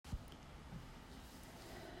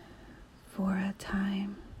for a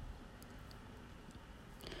time,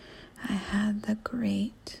 I had the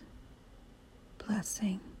great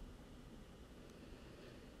blessing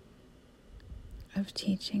of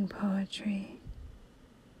teaching poetry.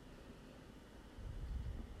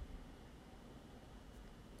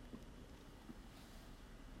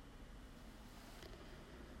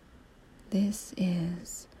 This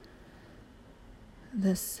is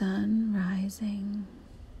The Sun Rising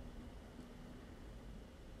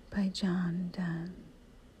by Donne.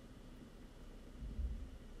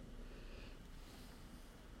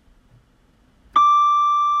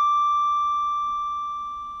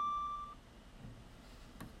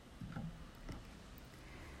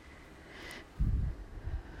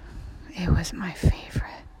 It was my favorite.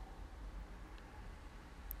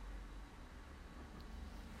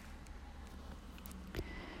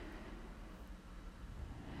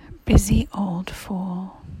 Busy old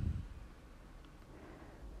fool,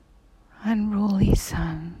 unruly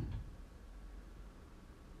sun,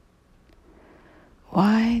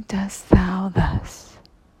 why dost thou thus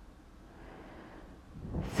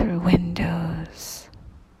through windows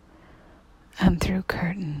and through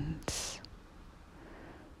curtains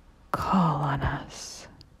call on us?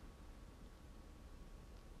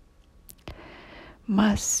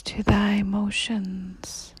 Must to thy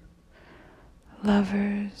motions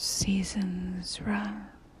lovers' seasons run?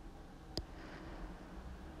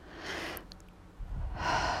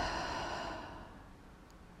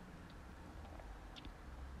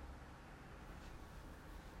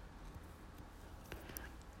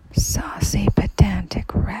 Saucy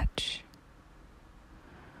pedantic wretch,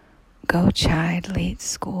 go chide late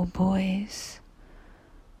schoolboys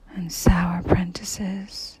and sour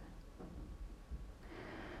apprentices.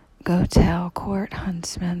 Go tell court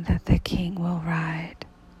huntsmen that the king will ride.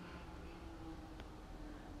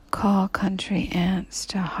 Call country aunts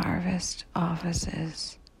to harvest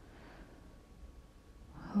offices.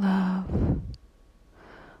 Love,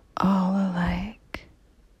 all alike,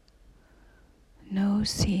 no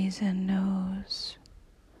season knows,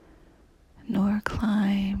 nor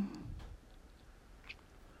clime,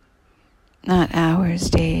 not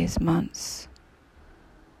hours, days, months,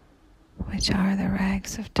 which are the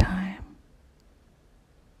rags of time.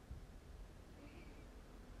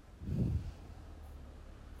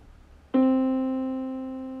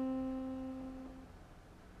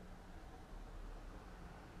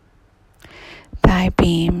 Thy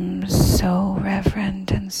beams so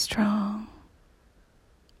reverend and strong,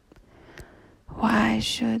 why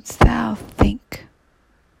shouldst thou think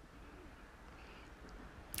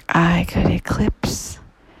I could eclipse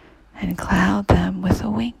and cloud them with a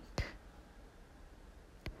wink?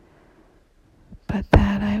 But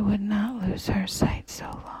that I would not lose her sight so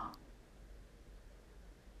long.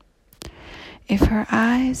 If her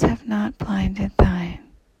eyes have not blinded thine,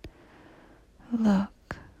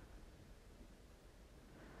 look,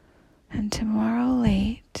 and tomorrow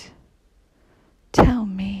late tell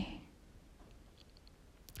me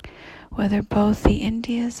whether both the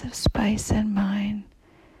Indias of spice and mine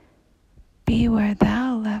be where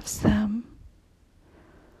thou left'st them,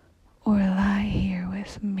 or lie here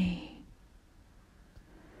with me.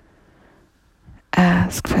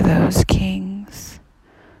 Ask for those kings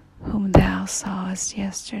whom thou sawest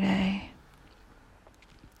yesterday,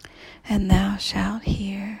 and thou shalt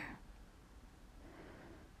hear,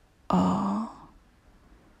 all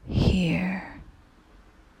here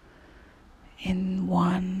in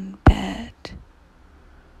one bed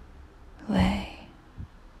lay.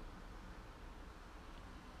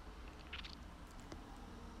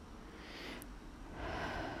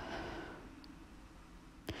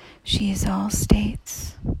 She is all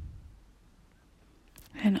states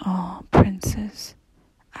and all princes,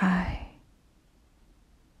 I.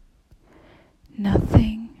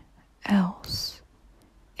 Nothing else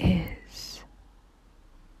is.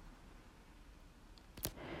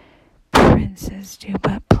 Princes do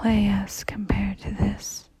but play us compared to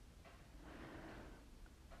this.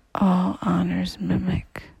 All honors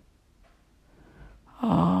mimic,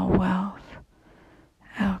 all wealth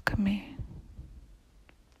alchemy.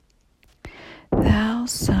 Thou,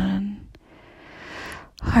 son,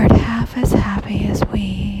 art half as happy as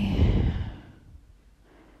we,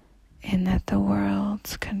 in that the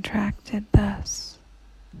world's contracted thus.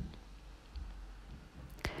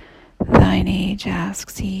 Thine age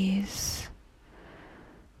asks ease,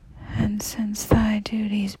 and since thy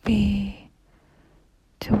duties be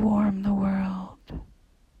to warm the world,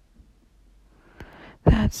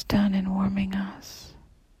 that's done in warming us.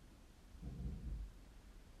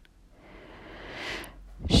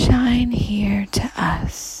 Shine here to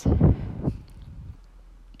us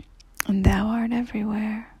and thou art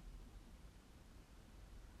everywhere.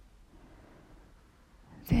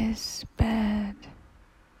 This bed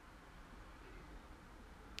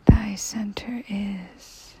thy center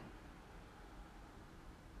is.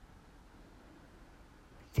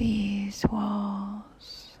 These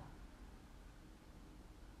walls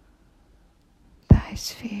thy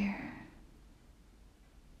sphere.